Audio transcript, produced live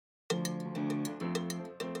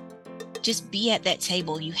just be at that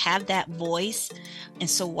table. You have that voice. And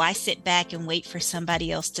so why sit back and wait for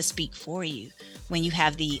somebody else to speak for you when you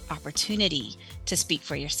have the opportunity to speak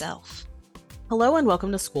for yourself? Hello and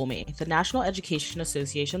welcome to School Me, the National Education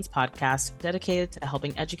Association's podcast dedicated to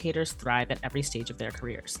helping educators thrive at every stage of their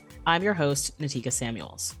careers. I'm your host, Natika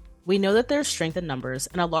Samuels. We know that there's strength in numbers,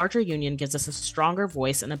 and a larger union gives us a stronger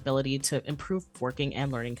voice and ability to improve working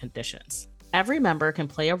and learning conditions. Every member can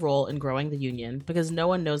play a role in growing the union because no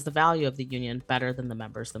one knows the value of the union better than the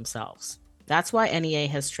members themselves. That's why NEA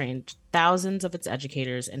has trained thousands of its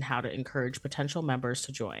educators in how to encourage potential members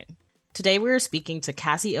to join. Today, we are speaking to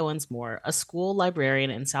Cassie Owens-Moore, a school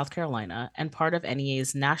librarian in South Carolina and part of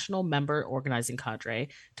NEA's national member organizing cadre,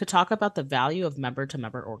 to talk about the value of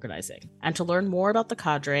member-to-member organizing. And to learn more about the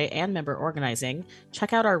cadre and member organizing,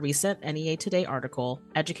 check out our recent NEA Today article,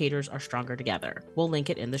 Educators Are Stronger Together. We'll link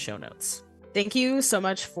it in the show notes. Thank you so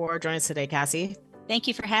much for joining us today, Cassie. Thank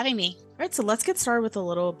you for having me. All right, so let's get started with a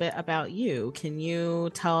little bit about you. Can you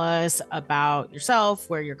tell us about yourself,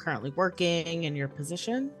 where you're currently working, and your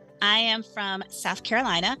position? I am from South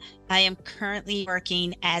Carolina. I am currently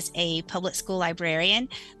working as a public school librarian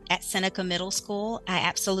at Seneca Middle School. I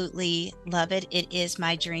absolutely love it. It is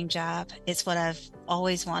my dream job. It's what I've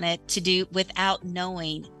always wanted to do without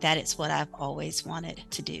knowing that it's what I've always wanted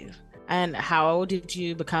to do. And how did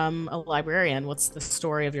you become a librarian? What's the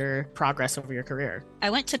story of your progress over your career? I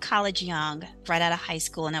went to college young, right out of high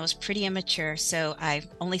school, and I was pretty immature, so I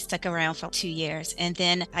only stuck around for 2 years. And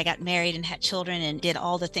then I got married and had children and did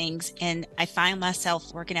all the things. And I found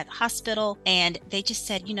myself working at the hospital, and they just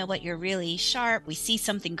said, you know what, you're really sharp. We see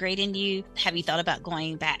something great in you. Have you thought about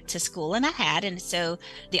going back to school? And I had. And so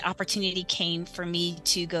the opportunity came for me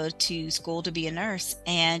to go to school to be a nurse.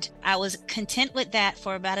 And I was content with that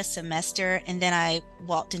for about a semester. And then I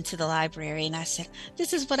walked into the library and I said,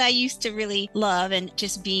 this is what I used to really love, and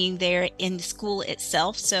just being there in the school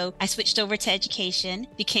itself. So I switched over to education,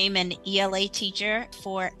 became an ELA teacher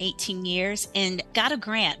for 18 years and got a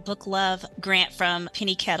grant, Book Love grant from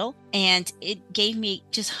Penny Kettle. And it gave me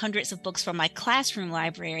just hundreds of books from my classroom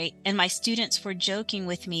library. And my students were joking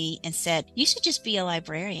with me and said, you should just be a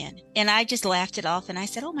librarian. And I just laughed it off and I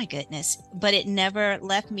said, oh my goodness. But it never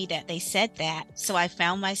left me that they said that. So I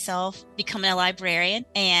found myself becoming a librarian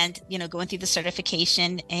and, going through the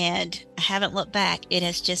certification, and I haven't looked back. It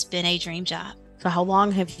has just been a dream job. So how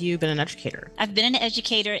long have you been an educator? I've been an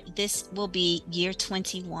educator. This will be year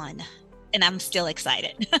 21, and I'm still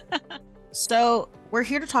excited. So we're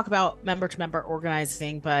here to talk about member-to-member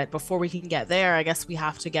organizing, but before we can get there, I guess we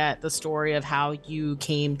have to get the story of how you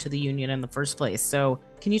came to the union in the first place. So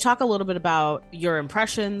can you talk a little bit about your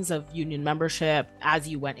impressions of union membership as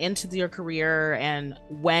you went into your career and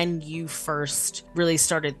when you first really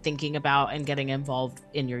started thinking about and getting involved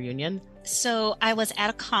in your union? So I was at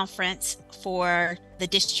a conference for the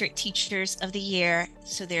District Teachers of the Year.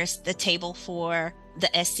 So there's the table for the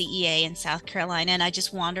SCEA in South Carolina, and I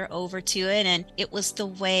just wander over to it, and it was the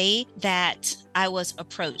way that I was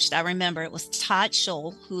approached. I remember it was Todd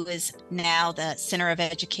Scholl, who is now the Center of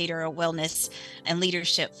Educator Wellness and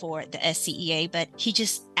Leadership for the SCEA, but he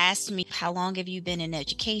just asked me, how long have you been in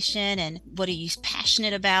education and what are you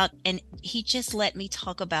passionate about? And he just let me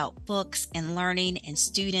talk about books and learning and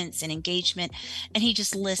students and engagement, and he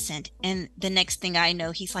just listened. And the next thing I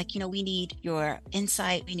know, he's like, we need your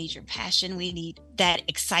insight, we need your passion, we need that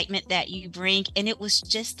excitement that you bring. And it was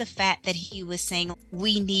just the fact that he was saying,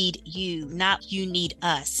 we need you, not you need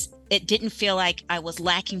us. It didn't feel like I was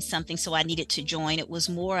lacking something, so I needed to join. It was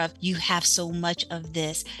more of, you have so much of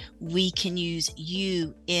this. We can use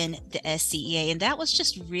you in the SCEA. And that was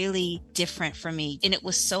just really different for me. And it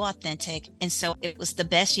was so authentic. And so it was the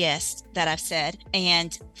best yes that I've said.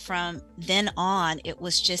 And from then on, it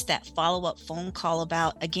was just that follow-up phone call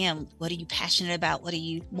about, again, what are you passionate about? What are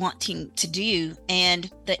you wanting to do? And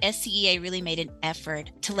the SCEA really made an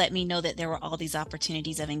effort to let me know that there were all these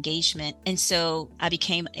opportunities of engagement. And so I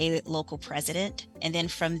became a local president. And then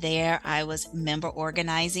from there, I was member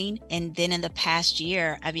organizing. And then in the past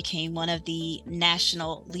year, I became one of the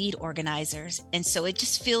national lead organizers. And so it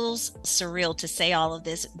just feels surreal to say all of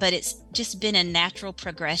this, but it's just been a natural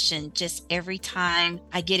progression. Just every time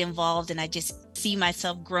I get involved and I just see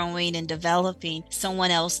myself growing and developing,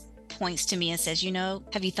 someone else points to me and says,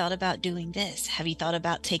 have you thought about doing this? Have you thought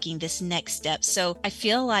about taking this next step? So I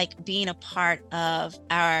feel like being a part of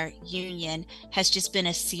our union has just been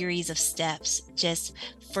a series of steps. Just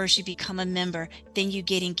first you become a member, then you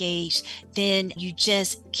get engaged, then you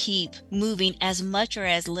just keep moving as much or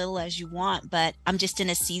as little as you want. But I'm just in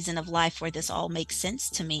a season of life where this all makes sense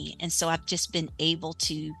to me. And so I've just been able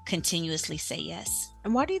to continuously say yes.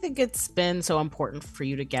 And why do you think it's been so important for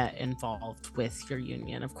you to get involved with your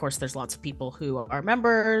union? Of course, there's lots of people who are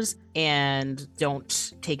members and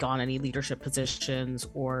don't take on any leadership positions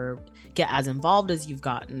or get as involved as you've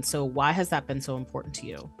gotten. So why has that been so important to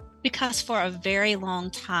you? Because for a very long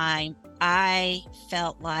time, I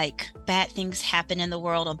felt like bad things happen in the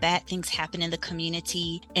world or bad things happen in the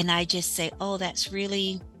community. And I just say, oh, that's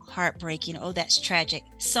really heartbreaking. Oh, that's tragic.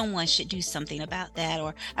 Someone should do something about that.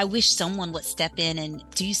 Or I wish someone would step in and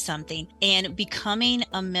do something. And becoming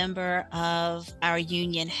a member of our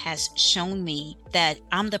union has shown me that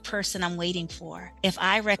I'm the person I'm waiting for. If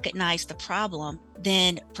I recognize the problem,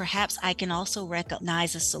 then perhaps I can also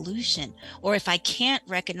recognize a solution. Or if I can't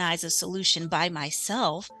recognize a solution by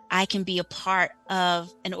myself, I can be a part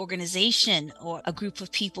of an organization or a group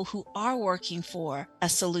of people who are working for a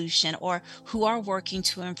solution or who are working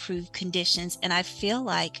to improve conditions. And I feel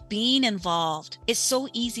like being involved, it's so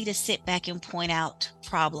easy to sit back and point out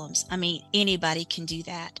problems. I mean, anybody can do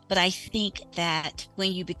that. But I think that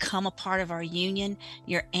when you become a part of our union,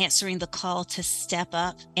 you're answering the call to step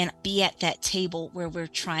up and be at that table where we're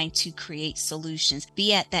trying to create solutions,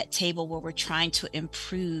 be at that table where we're trying to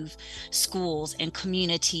improve schools and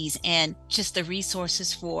communities and just the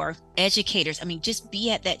resources for educators. I mean, just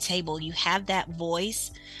be at that table. You have that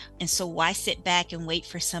voice. And so why sit back and wait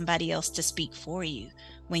for somebody else to speak for you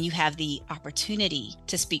when you have the opportunity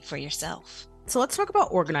to speak for yourself? So let's talk about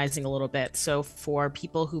organizing a little bit. So for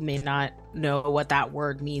people who may not know what that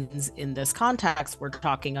word means in this context, we're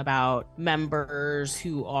talking about members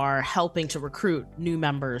who are helping to recruit new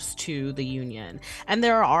members to the union. And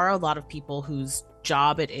there are a lot of people whose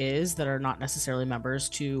job it is that are not necessarily members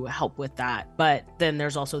to help with that. But then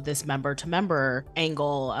there's also this member to member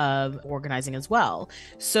angle of organizing as well.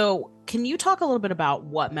 So can you talk a little bit about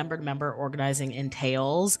what member to member organizing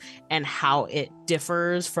entails and how it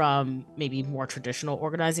differs from maybe more traditional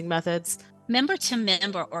organizing methods? Member to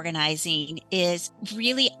member organizing is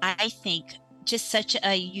really, I think, just such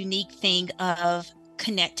a unique thing of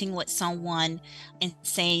connecting with someone and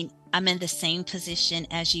saying, I'm in the same position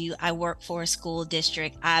as you. I work for a school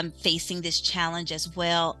district. I'm facing this challenge as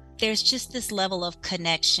well. There's just this level of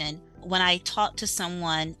connection. When I talk to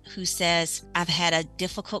someone who says, I've had a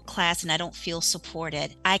difficult class and I don't feel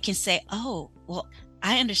supported, I can say, oh, well,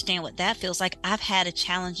 I understand what that feels like. I've had a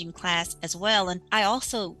challenging class as well, and I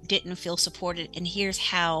also didn't feel supported, and here's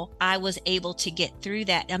how I was able to get through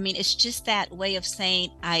that. I mean, it's just that way of saying,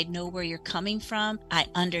 I know where you're coming from. I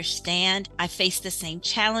understand. I face the same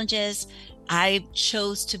challenges. I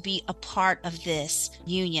chose to be a part of this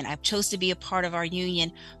union. I chose to be a part of our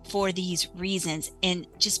union for these reasons, and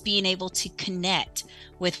just being able to connect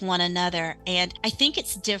with one another. And I think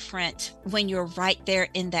it's different when you're right there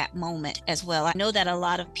in that moment as well. I know that a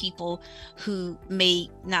lot of people who may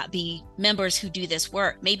not be members who do this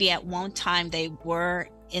work, maybe at one time they were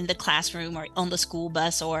in the classroom or on the school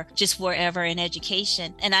bus or just wherever in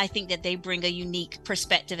education. And I think that they bring a unique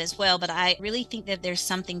perspective as well. But I really think that there's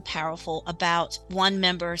something powerful about one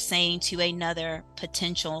member saying to another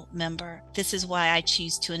potential member, this is why I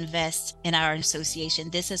choose to invest in our association.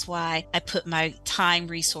 This is why I put my time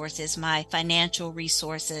resources, my financial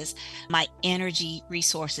resources, my energy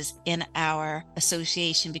resources in our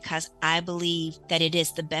association, because I believe that it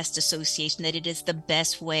is the best association, that it is the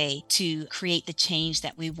best way to create the change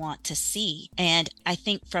that we want to see. And I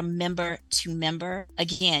think from member to member,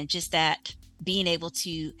 again, just that being able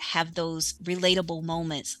to have those relatable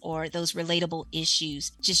moments or those relatable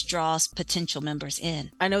issues just draws potential members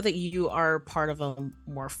in. I know that you are part of a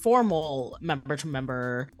more formal member to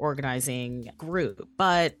member organizing group,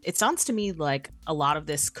 but it sounds to me like a lot of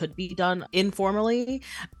this could be done informally,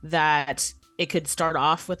 that it could start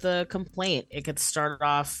off with a complaint. It could start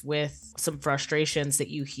off with some frustrations that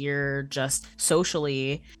you hear just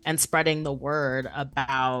socially, and spreading the word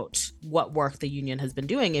about what work the union has been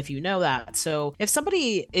doing, if you know that. So if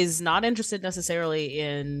somebody is not interested necessarily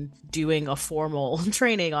in doing a formal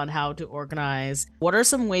training on how to organize, what are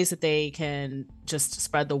some ways that they can just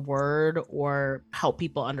spread the word or help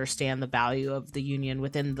people understand the value of the union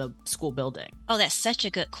within the school building? Oh, that's such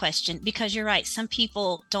a good question, because you're right. Some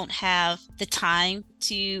people don't have the time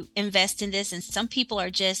to invest in this, and some people are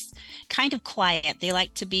just kind of quiet. They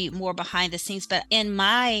like to be more behind the scenes. But in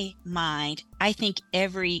my mind, I think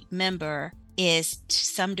every member is to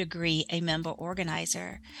some degree a member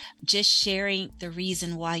organizer. Just sharing the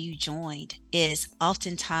reason why you joined is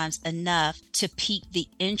oftentimes enough to pique the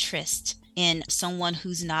interest in someone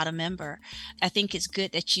who's not a member. I think it's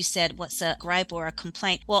good that you said what's a gripe or a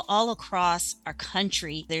complaint. Well, all across our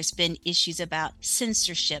country, there's been issues about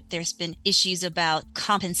censorship. There's been issues about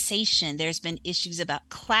compensation. There's been issues about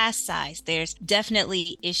class size. There's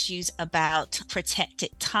definitely issues about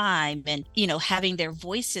protected time and, having their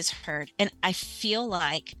voices heard. And I feel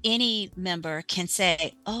like any member can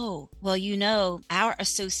say, oh, well, our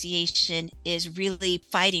association is really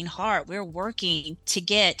fighting hard. We're working to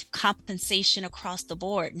get compensation across the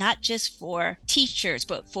board, not just for teachers,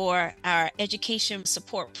 but for our education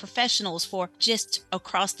support professionals, for just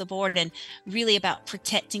across the board, and really about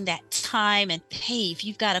protecting that time. And hey, if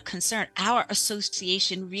you've got a concern, our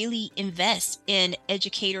association really invests in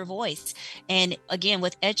educator voice. And again,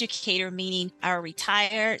 with educator meaning our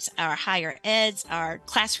retired, our higher eds, our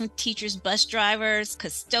classroom teachers, bus drivers,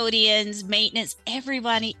 custodians, maintenance,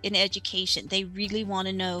 everybody in education. They really want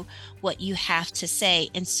to know what you have to say.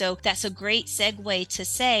 And so that's a great segue to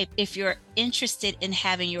say, if you're interested in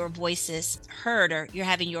having your voices heard or you're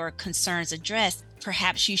having your concerns addressed,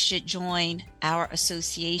 perhaps you should join our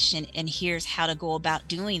association, and here's how to go about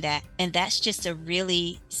doing that. And that's just a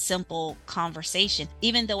really simple conversation.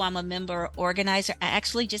 Even though I'm a member organizer, I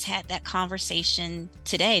actually just had that conversation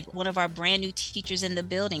today. One of our brand new teachers in the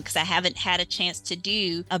building, because I haven't had a chance to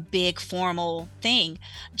do a big formal thing,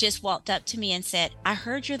 just walked up to me and said, I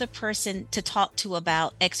heard you're the person to talk to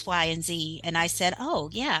about X, Y, and Z. And I said,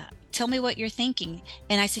 oh, yeah. Tell me what you're thinking.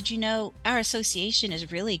 And I said, our association is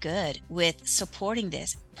really good with supporting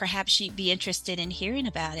this. Perhaps you'd be interested in hearing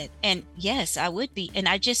about it. And yes, I would be. And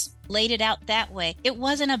I just laid it out that way. It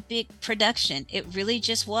wasn't a big production. It really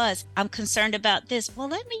just was, I'm concerned about this. Well,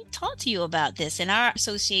 let me talk to you about this. And our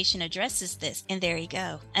association addresses this. And there you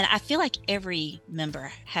go. And I feel like every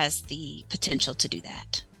member has the potential to do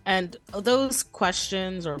that. And those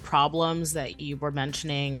questions or problems that you were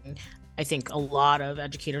mentioning, I think a lot of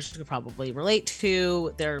educators could probably relate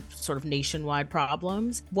to. They're sort of nationwide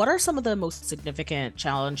problems. What are some of the most significant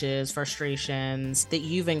challenges, frustrations that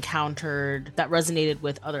you've encountered that resonated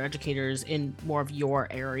with other educators in more of your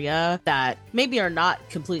area that maybe are not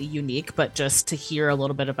completely unique, but just to hear a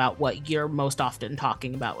little bit about what you're most often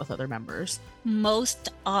talking about with other members? Most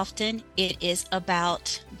often it is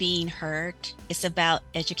about being heard. It's about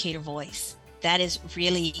educator voice. That is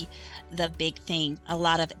really the big thing. A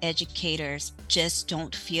lot of educators just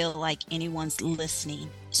don't feel like anyone's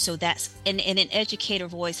listening. So that's in an educator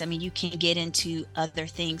voice. I mean, you can get into other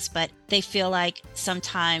things, but they feel like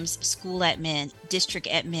sometimes school admin, district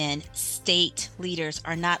admin, state leaders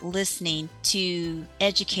are not listening to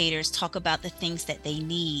educators talk about the things that they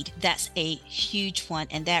need. That's a huge one,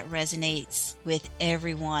 and that resonates with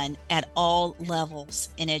everyone at all levels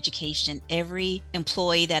in education. Every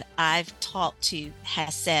employee that I've talked to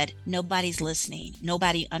has said, nobody's listening,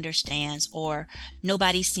 nobody understands, or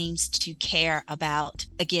nobody seems to care about.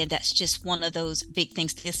 Again, that's just one of those big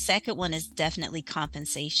things. The second one is definitely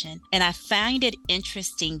compensation. And I find it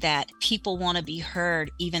interesting that people want to be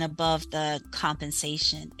heard even above the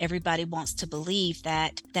compensation. Everybody wants to believe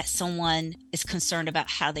that someone is concerned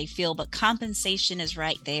about how they feel, but compensation is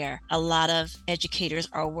right there. A lot of educators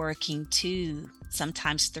are working 2,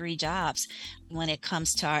 sometimes 3 jobs. When it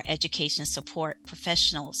comes to our education support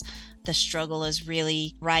professionals, the struggle is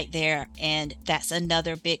really right there. And that's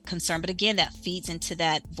another big concern. But again, that feeds into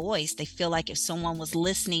that voice. They feel like if someone was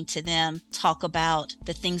listening to them talk about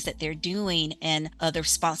the things that they're doing and other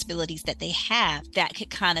responsibilities that they have, that could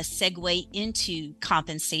kind of segue into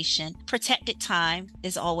compensation. Protected time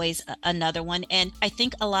is always another one. And I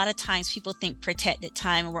think a lot of times people think protected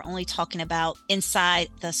time, and we're only talking about inside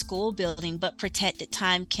the school building, but protected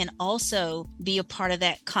time can also be a part of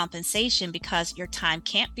that compensation, because your time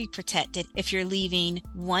can't be protected if you're leaving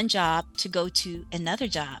one job to go to another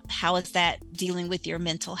job. How is that dealing with your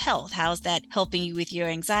mental health? How is that helping you with your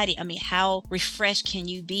anxiety? I mean, how refreshed can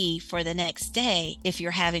you be for the next day if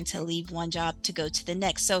you're having to leave one job to go to the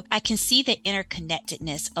next? So I can see the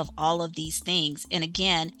interconnectedness of all of these things. And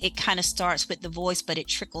again, it kind of starts with the voice, but it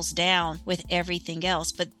trickles down with everything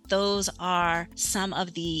else. But those are some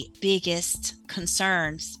of the biggest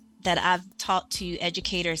concerns that I've talked to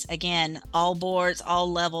educators, again, all boards,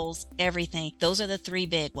 all levels, everything. Those are the 3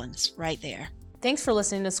 big ones right there. Thanks for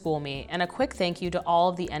listening to School Me, and a quick thank you to all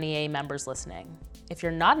of the NEA members listening. If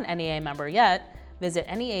you're not an NEA member yet, visit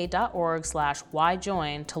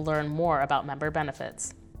nea.org/whyjoin to learn more about member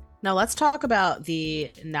benefits. Now let's talk about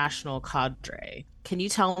the National Cadre. Can you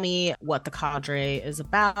tell me what the cadre is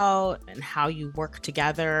about and how you work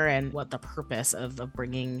together and what the purpose of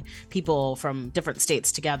bringing people from different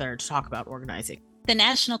states together to talk about organizing? The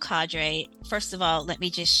National Cadre, first of all, let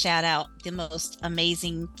me just shout out the most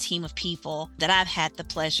amazing team of people that I've had the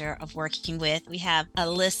pleasure of working with. We have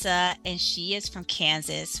Alyssa, and she is from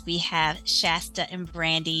Kansas. We have Shasta and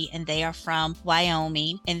Brandy, and they are from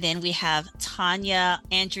Wyoming. And then we have Tanya,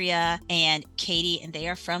 Andrea, and Katie, and they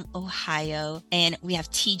are from Ohio. And we have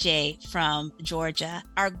TJ from Georgia.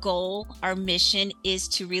 Our goal, our mission is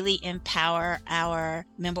to really empower our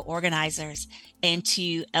member organizers and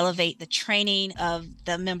to elevate the training of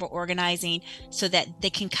the member organizing so that they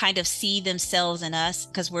can kind of see themselves in us,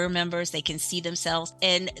 because we're members, they can see themselves.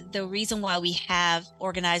 And the reason why we have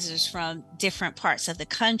organizers from different parts of the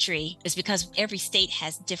country is because every state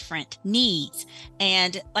has different needs.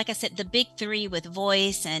 And like I said, the big three with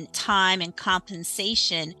voice and time and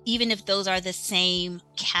compensation, even if those are the same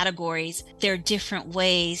categories, there are different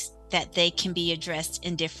ways that they can be addressed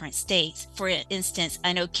in different states. For instance,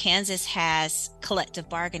 I know Kansas has collective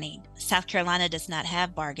bargaining. South Carolina does not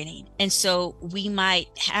have bargaining. And so we might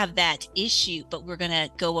have that issue, but we're going to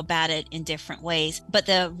go about it in different ways. But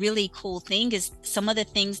the really cool thing is some of the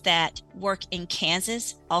things that work in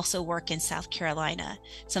Kansas also work in South Carolina.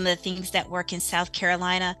 Some of the things that work in South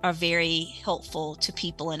Carolina are very helpful to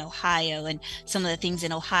people in Ohio. And some of the things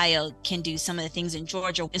in Ohio can do some of the things in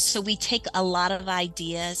Georgia. And so we take a lot of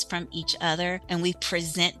ideas from each other and we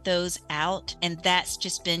present those out, and that's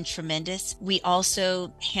just been tremendous. We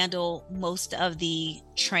also handle most of the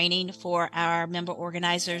training for our member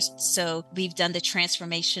organizers. So we've done the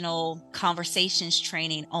transformational conversations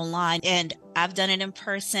training online, and I've done it in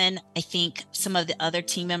person. I think some of the other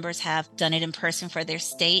team members have done it in person for their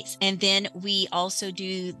states. And then we also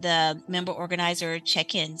do the member organizer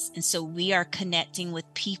check-ins. And so we are connecting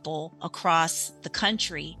with people across the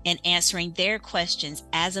country and answering their questions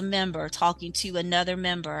as a member, talking to another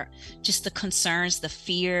member, just the concerns, the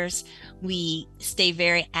fears. We stay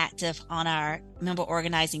very active on our member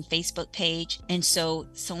organizing Facebook page. And so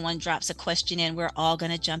someone drops a question in, we're all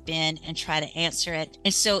going to jump in and try to answer it.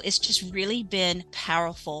 And so it's just really been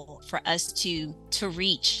powerful for us to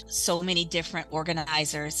reach so many different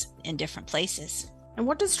organizers in different places. And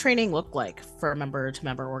what does training look like for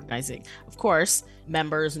member-to-member organizing? Of course,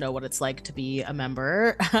 members know what it's like to be a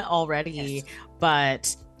member already, yes,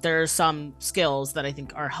 but there's some skills that I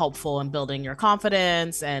think are helpful in building your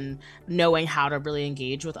confidence and knowing how to really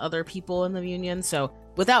engage with other people in the union. So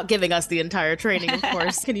without giving us the entire training, of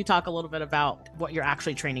course, can you talk a little bit about what you're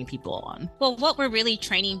actually training people on? Well, what we're really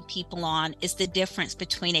training people on is the difference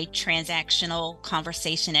between a transactional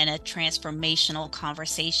conversation and a transformational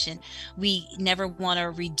conversation. We never want to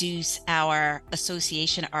reduce our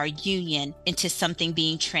association, our union, into something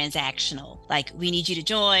being transactional. Like, we need you to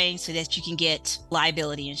join so that you can get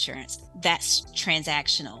liability insurance. That's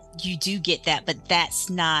transactional. You do get that, but that's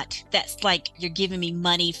like you're giving me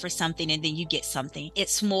money for something and then you get something.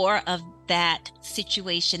 It's more of that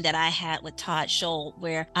situation that I had with Todd Scholl,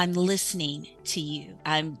 where I'm listening to you.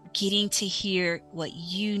 I'm getting to hear what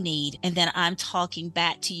you need. And then I'm talking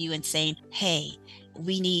back to you and saying, hey,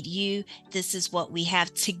 we need you. This is what we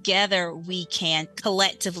have. Together, we can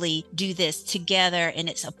collectively do this together. And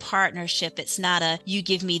it's a partnership. It's not a, you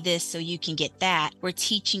give me this so you can get that. We're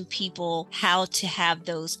teaching people how to have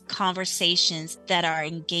those conversations that are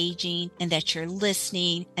engaging and that you're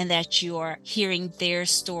listening and that you're hearing their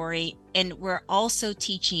story. And we're also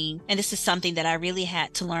teaching, and this is something that I really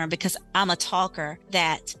had to learn because I'm a talker,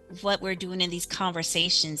 that what we're doing in these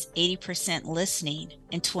conversations, 80% listening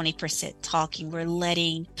and 20% talking. We're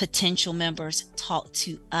letting potential members talk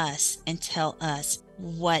to us and tell us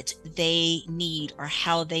what they need or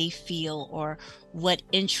how they feel or what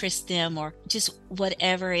interests them or just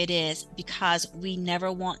whatever it is, because we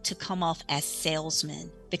never want to come off as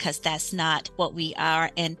salesmen, because that's not what we are.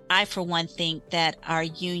 And I, for one, think that our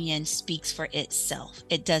union speaks for itself.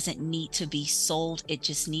 It doesn't need to be sold. It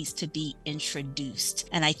just needs to be introduced.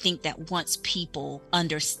 And I think that once people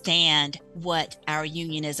understand what our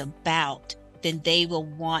union is about, then they will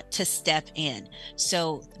want to step in.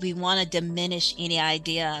 So we want to diminish any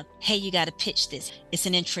idea of, hey, you got to pitch this. It's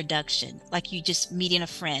an introduction. Like you just meeting a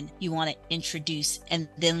friend, you want to introduce and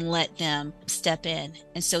then let them step in.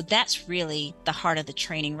 And so that's really the heart of the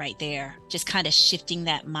training right there. Just kind of shifting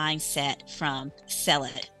that mindset from sell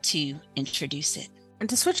it to introduce it. And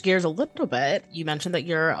to switch gears a little bit, you mentioned that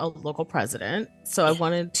you're a local president. So I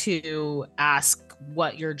wanted to ask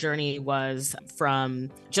what your journey was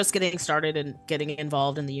from just getting started and getting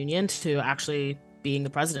involved in the union to actually being the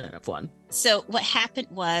president of one. So what happened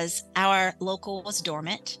was our local was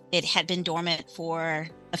dormant. It had been dormant for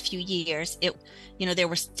a few years. There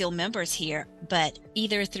were still members here, but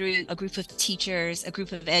either through a group of teachers, a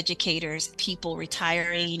group of educators, people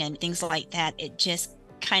retiring and things like that, it just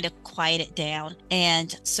kind of quieted down.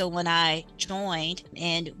 And so when I joined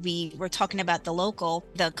and we were talking about the local,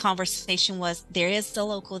 the conversation was, there is the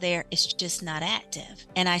local there, it's just not active.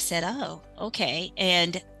 And I said, oh, okay.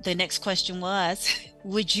 And the next question was,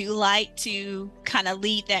 would you like to kind of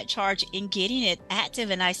lead that charge in getting it active?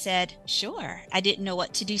 And I said, sure. I didn't know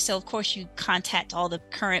what to do. So of course you contact all the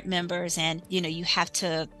current members and, you have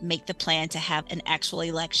to make the plan to have an actual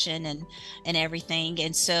election and everything.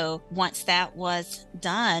 And so once that was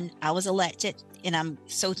done, I was elected. And I'm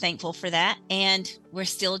so thankful for that. And we're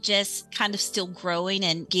still just kind of still growing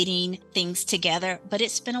and getting things together. But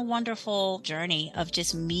it's been a wonderful journey of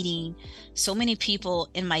just meeting so many people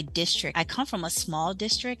in my district. I come from a small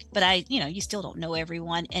district, but you still don't know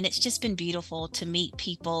everyone. And it's just been beautiful to meet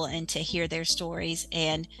people and to hear their stories.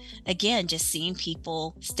 And again, just seeing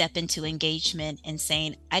people step into engagement and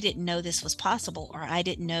saying, I didn't know this was possible, or I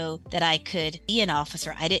didn't know that I could be an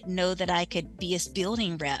officer. I didn't know that I could be a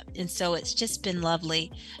building rep. And so it's just been lovely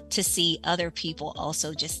to see other people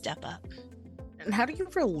also just step up. And how do you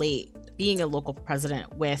relate being a local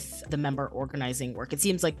president with the member organizing work? It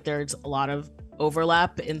seems like there's a lot of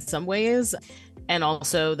overlap in some ways. And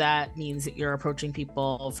also that means that you're approaching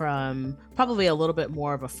people from probably a little bit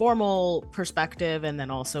more of a formal perspective and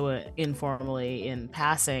then also informally in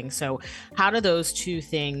passing. So how do those two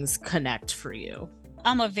things connect for you?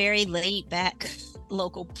 I'm a very laid back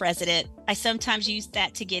local president. I sometimes use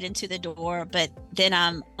that to get into the door, but then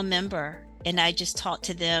I'm a member and I just talk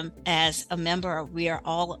to them as a member. We are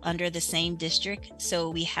all under the same district, so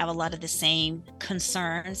we have a lot of the same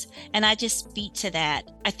concerns, and I just speak to that.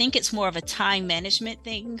 I think it's more of a time management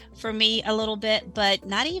thing for me a little bit, but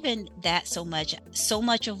not even that so much. So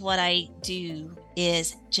much of what I do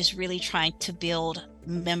is just really trying to build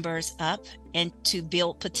members up and to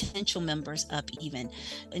build potential members up even.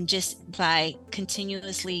 And just by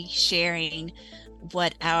continuously sharing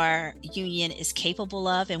what our union is capable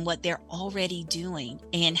of and what they're already doing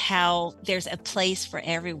and how there's a place for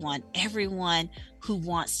everyone. Everyone who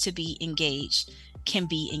wants to be engaged can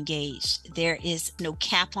be engaged. There is no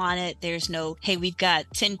cap on it. There's no, hey, we've got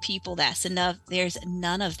 10 people, that's enough. There's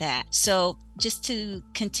none of that. So just to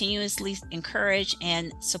continuously encourage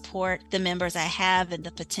and support the members I have and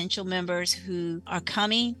the potential members who are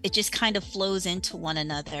coming, it just kind of flows into one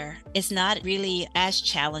another. It's not really as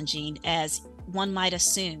challenging as one might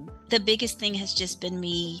assume. The biggest thing has just been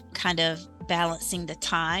me kind of balancing the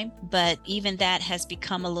time, but even that has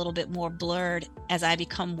become a little bit more blurred as I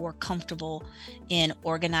become more comfortable in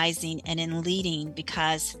organizing and in leading,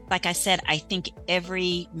 because like I said, I think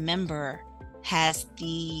every member has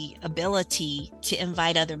the ability to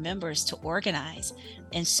invite other members to organize.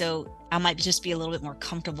 And so I might just be a little bit more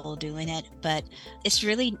comfortable doing it, but it's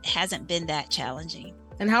really hasn't been that challenging.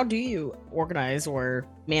 And how do you organize or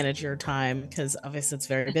manage your time? Because obviously it's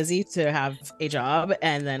very busy to have a job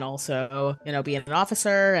and then also, being an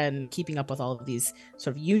officer and keeping up with all of these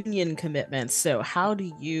sort of union commitments. So how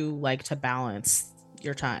do you like to balance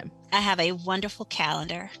your time? I have a wonderful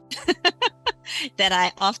calendar that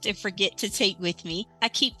I often forget to take with me. I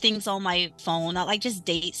keep things on my phone, not like just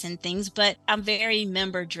dates and things, but I'm very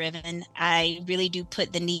member driven. I really do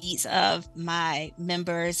put the needs of my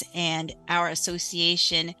members and our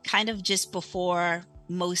association kind of just before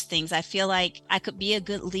most things. I feel like I could be a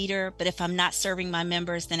good leader, but if I'm not serving my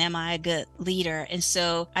members, then am I a good leader? And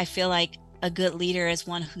so I feel like a good leader is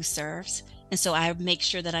one who serves. And so I make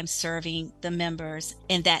sure that I'm serving the members,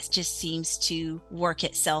 and that just seems to work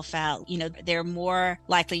itself out. They're more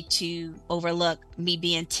likely to overlook me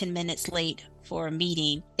being 10 minutes late for a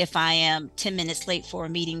meeting if I am 10 minutes late for a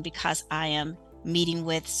meeting because I am meeting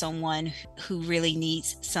with someone who really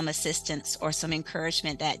needs some assistance or some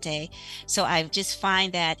encouragement that day. So I just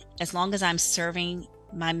find that as long as I'm serving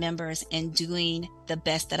my members and doing the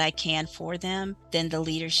best that I can for them, then the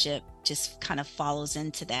leadership just kind of follows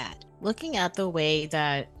into that. Looking at the way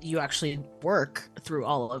that you actually work through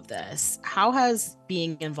all of this, how has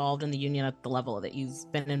being involved in the union at the level that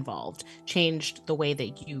you've been involved changed the way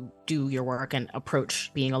that you do your work and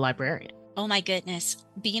approach being a librarian? Oh my goodness.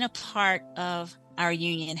 Being a part of our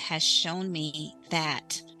union has shown me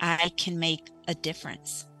that I can make a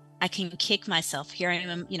difference. I can kick myself. Here I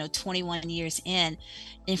am, 21 years in.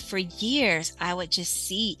 And for years, I would just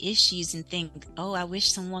see issues and think, oh, I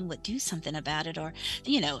wish someone would do something about it. Or,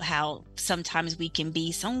 how sometimes we can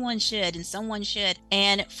be, someone should and someone should.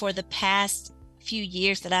 And for the past few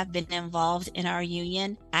years that I've been involved in our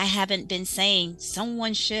union, I haven't been saying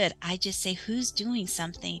someone should. I just say, who's doing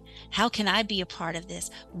something? How can I be a part of this?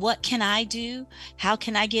 What can I do? How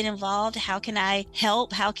can I get involved? How can I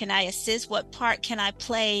help? How can I assist? What part can I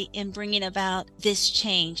play in bringing about this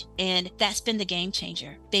change? And that's been the game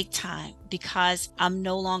changer, big time, because I'm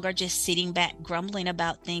no longer just sitting back grumbling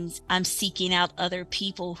about things. I'm seeking out other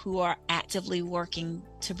people who are actively working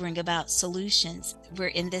to bring about solutions. We're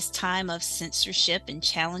in this time of censorship and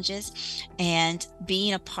challenges, and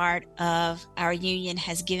being a part of our union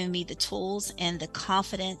has given me the tools and the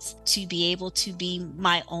confidence to be able to be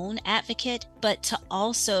my own advocate, but to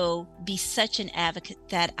also be such an advocate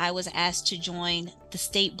that I was asked to join the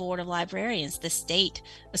State Board of Librarians, the State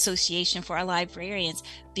Association for our Librarians,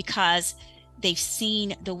 because they've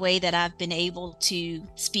seen the way that I've been able to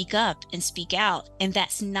speak up and speak out. And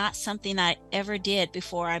that's not something I ever did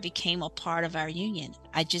before I became a part of our union.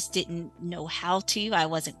 I just didn't know how to. I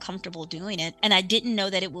wasn't comfortable doing it. And I didn't know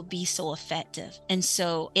that it would be so effective. And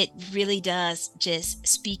so it really does just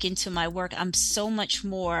speak into my work. I'm so much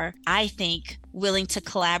more, I think, willing to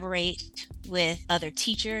collaborate with other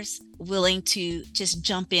teachers, willing to just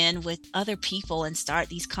jump in with other people and start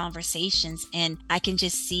these conversations. And I can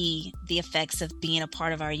just see the effects of being a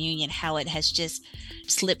part of our union, how it has just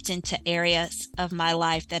slipped into areas of my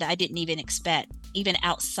life that I didn't even expect, even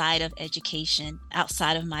outside of education,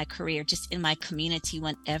 outside of my career, just in my community.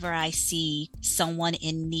 Whenever I see someone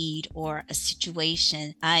in need or a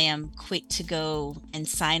situation, I am quick to go and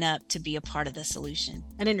sign up to be a part of the solution.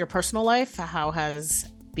 And in your personal life, how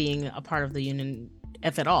has being a part of the union,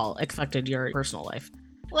 if at all, affected your personal life?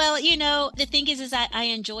 Well, the thing is I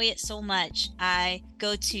enjoy it so much. I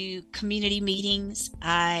go to community meetings.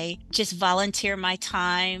 I just volunteer my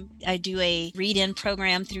time. I do a read-in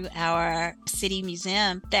program through our city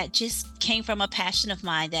museum that just came from a passion of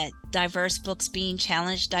mine, that diverse books being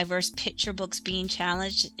challenged, diverse picture books being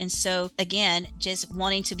challenged. And so again, just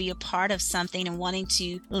wanting to be a part of something and wanting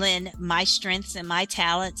to lend my strengths and my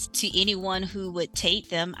talents to anyone who would take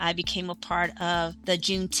them. I became a part of the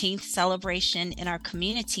Juneteenth celebration in our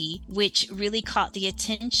community, which really caught the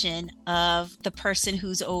attention of the person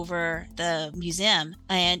who's over the museum.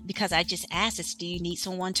 And because I just asked us, do you need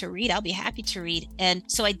someone to read? I'll be happy to read. And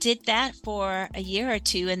so I did that for a year or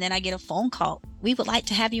two, and then I get a phone call. We would like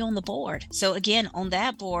to have you on the board. So again, on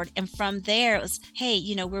that board, and from there it was, hey,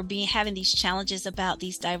 we're having these challenges about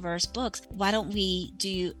these diverse books. Why don't we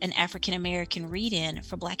do an African American read-in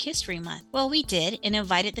for Black History Month? Well, we did, and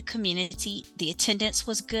invited the community. The attendance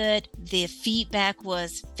was good. The feedback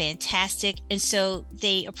was fantastic. And so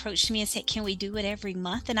they approached me and said, can we do it every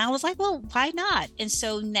month? And I was like, well, why not? And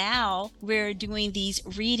so now we're doing these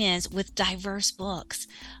read-ins with diverse books.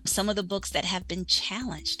 Some of the books that have been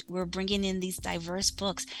challenged, we're bringing in these diverse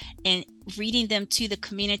books and reading them to the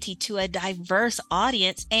community, to a diverse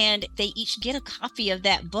audience, and they each get a copy of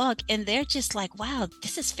that book, and they're just like, wow,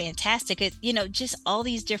 this is fantastic. Just all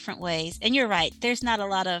these different ways. And you're right, there's not a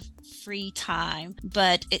lot of free time,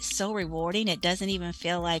 but it's so rewarding. It doesn't even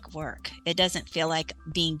feel like work. It doesn't feel like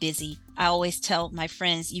being busy. I always tell my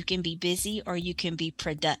friends, you can be busy or you can be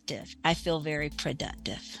productive. I feel very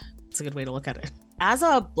productive. It's a good way to look at it. As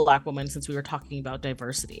a Black woman, since we were talking about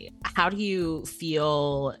diversity, how do you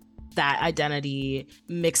feel that identity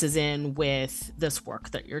mixes in with this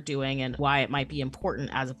work that you're doing, and why it might be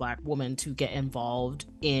important as a Black woman to get involved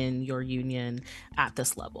in your union at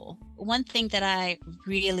this level? One thing that I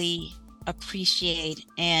really appreciate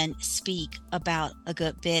and speak about a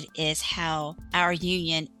good bit is how our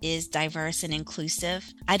union is diverse and inclusive.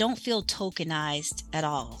 I don't feel tokenized at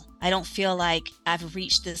all. I don't feel like I've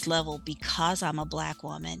reached this level because I'm a Black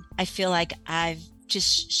woman. I feel like I've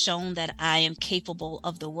just shown that I am capable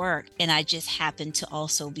of the work, and I just happen to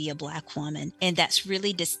also be a Black woman. And that's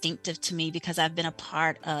really distinctive to me because I've been a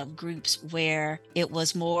part of groups where it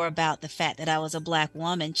was more about the fact that I was a Black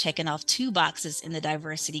woman checking off 2 boxes in the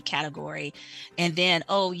diversity category. And then,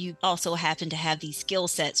 oh, you also happen to have these skill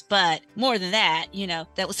sets. But more than that,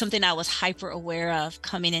 that was something I was hyper aware of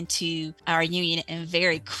coming into our union, and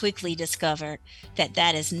very quickly discovered that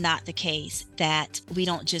that is not the case, that we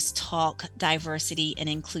don't just talk diversity and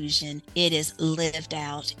inclusion. It is lived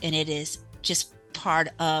out, and it is just part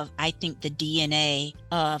of, I think, the DNA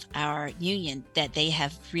of our union, that they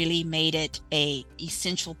have really made it a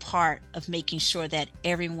essential part of making sure that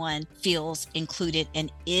everyone feels included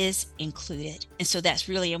and is included. And so that's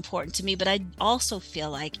really important to me. But I also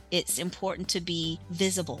feel like it's important to be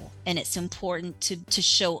visible, and it's important to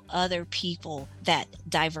show other people that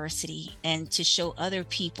diversity, and to show other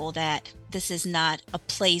people that this is not a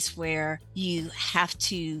place where you have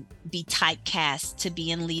to be typecast to be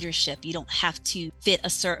in leadership. You don't have to fit a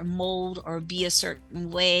certain mold or be a certain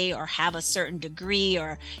way or have a certain degree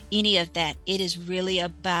or any of that. It is really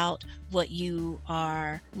about what you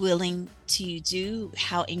are willing to do.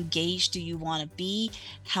 How engaged do you want to be?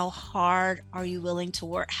 How hard are you willing to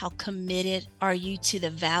work? How committed are you to the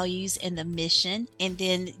values and the mission? And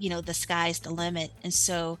then, the sky's the limit. And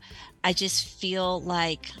so I just feel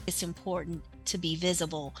like it's important to be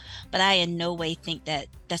visible, but I in no way think that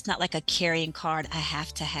that's not like a carrying card I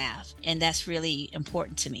have to have. And that's really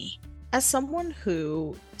important to me. As someone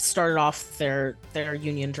who started off their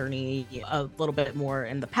union journey a little bit more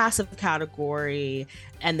in the passive category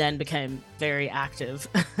and then became very active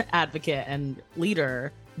advocate and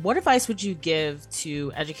leader, what advice would you give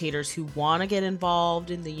to educators who want to get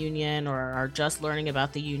involved in the union or are just learning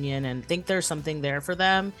about the union and think there's something there for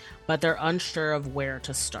them, but they're unsure of where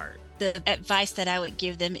to start? The advice that I would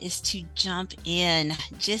give them is to jump in.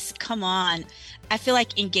 Just come on. I feel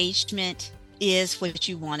like engagement is what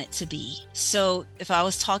you want it to be. So if I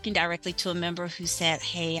was talking directly to a member who said,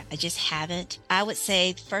 hey, I just haven't, I would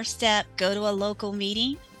say, first step, go to a local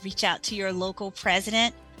meeting, reach out to your local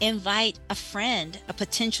president, invite a friend, a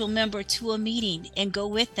potential member to a meeting and go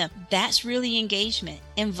with them. That's really engagement.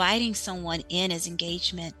 Inviting someone in is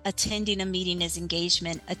engagement. Attending a meeting is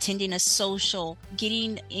engagement. Attending a social,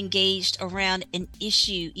 getting engaged around an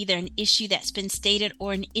issue, either an issue that's been stated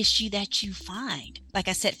or an issue that you find. Like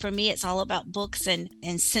I said, for me, it's all about books and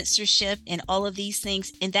censorship and all of these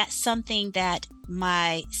things. And that's something that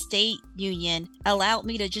my state union allowed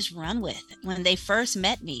me to just run with. When they first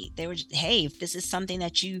met me, they were, hey, if this is something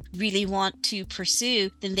that you really want to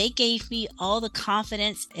pursue, then they gave me all the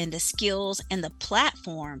confidence and the skills and the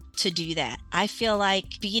platform to do that. I feel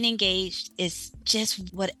like being engaged is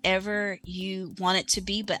just whatever you want it to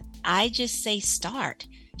be, but I just say start.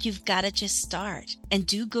 You've got to just start and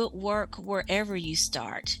do good work wherever you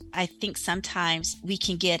start. I think sometimes we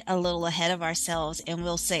can get a little ahead of ourselves and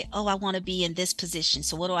we'll say, oh, I want to be in this position.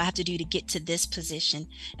 So what do I have to do to get to this position?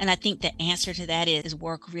 And I think the answer to that is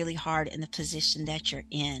work really hard in the position that you're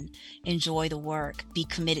in. Enjoy the work, be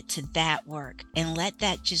committed to that work, and let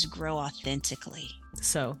that just grow authentically.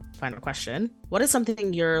 So, final question. What is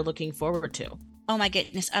something you're looking forward to? Oh my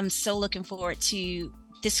goodness, I'm so looking forward to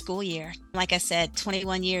this school year. Like I said,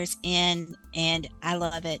 21 years in, and I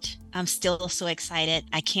love it. I'm still so excited.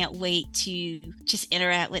 I can't wait to just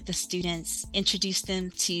interact with the students, introduce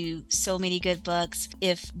them to so many good books.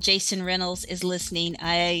 If Jason Reynolds is listening,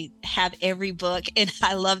 I have every book and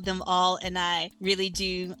I love them all. And I really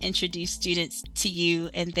do introduce students to you,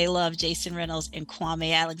 and they love Jason Reynolds and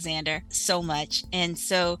Kwame Alexander so much. And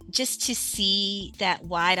so just to see that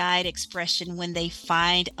wide-eyed expression when they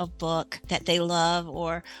find a book that they love,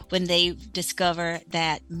 or when they discover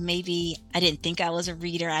that maybe I didn't think I was a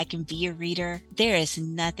reader, I can be a reader. There is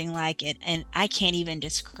nothing like it. And I can't even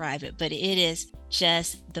describe it, but it is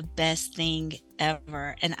just the best thing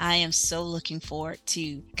ever. And I am so looking forward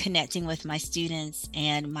to connecting with my students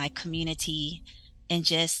and my community, and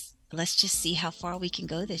let's just see how far we can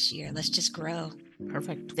go this year. Let's just grow.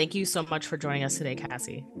 Perfect. Thank you so much for joining us today,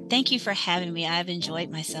 Cassie. Thank you for having me. I've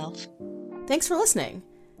enjoyed myself. Thanks for listening.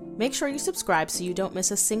 Make sure you subscribe so you don't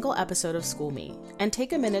miss a single episode of School Me, and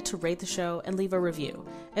take a minute to rate the show and leave a review.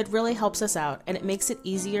 It really helps us out, and it makes it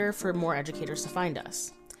easier for more educators to find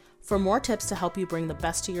us. For more tips to help you bring the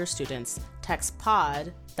best to your students, text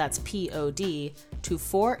POD, that's POD, to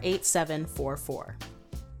 48744.